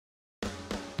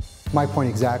My point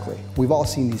exactly. We've all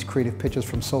seen these creative pitches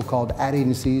from so-called ad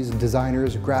agencies,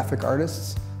 designers, graphic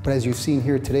artists, but as you've seen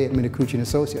here today at Minicucci &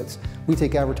 Associates, we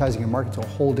take advertising and marketing to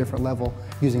a whole different level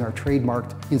using our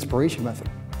trademarked inspiration method.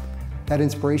 That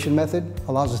inspiration method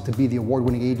allows us to be the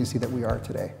award-winning agency that we are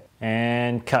today.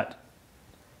 And cut.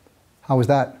 How was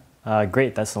that?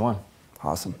 Great, that's the one.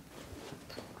 Awesome.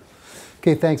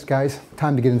 Okay, thanks guys.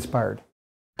 Time to get inspired.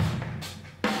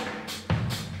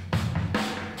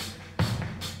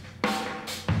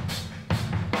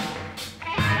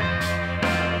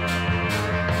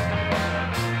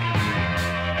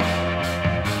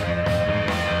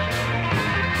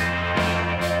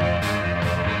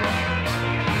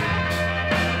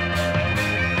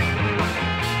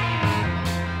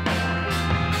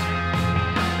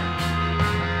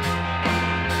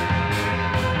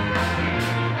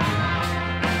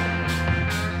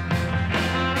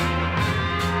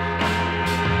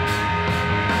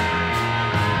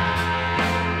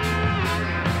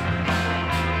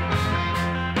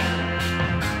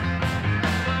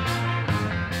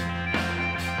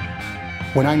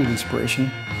 When I need inspiration,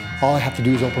 all I have to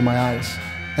do is open my eyes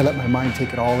and let my mind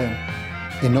take it all in.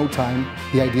 In no time,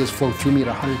 the ideas flow through me at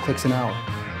 100 clicks an hour.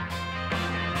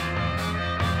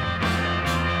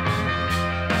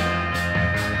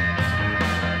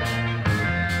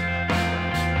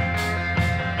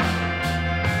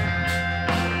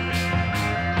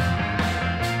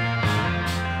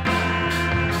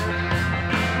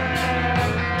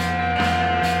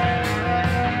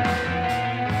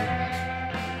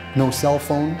 No cell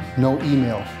phone, no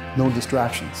email, no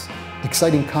distractions.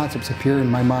 Exciting concepts appear in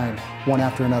my mind, one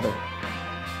after another.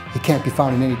 It can't be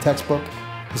found in any textbook.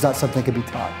 It's not something that can be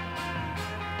taught.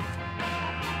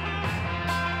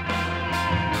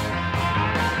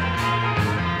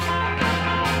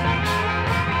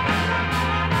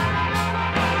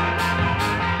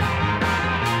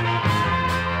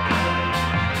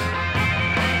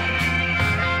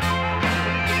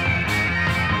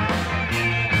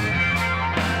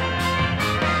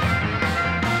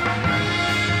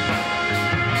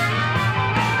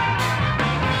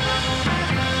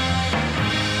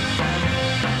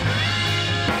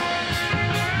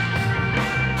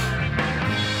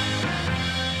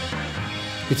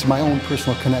 It's my own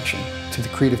personal connection to the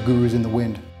creative gurus in the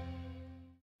wind.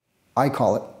 I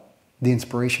call it the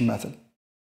inspiration method.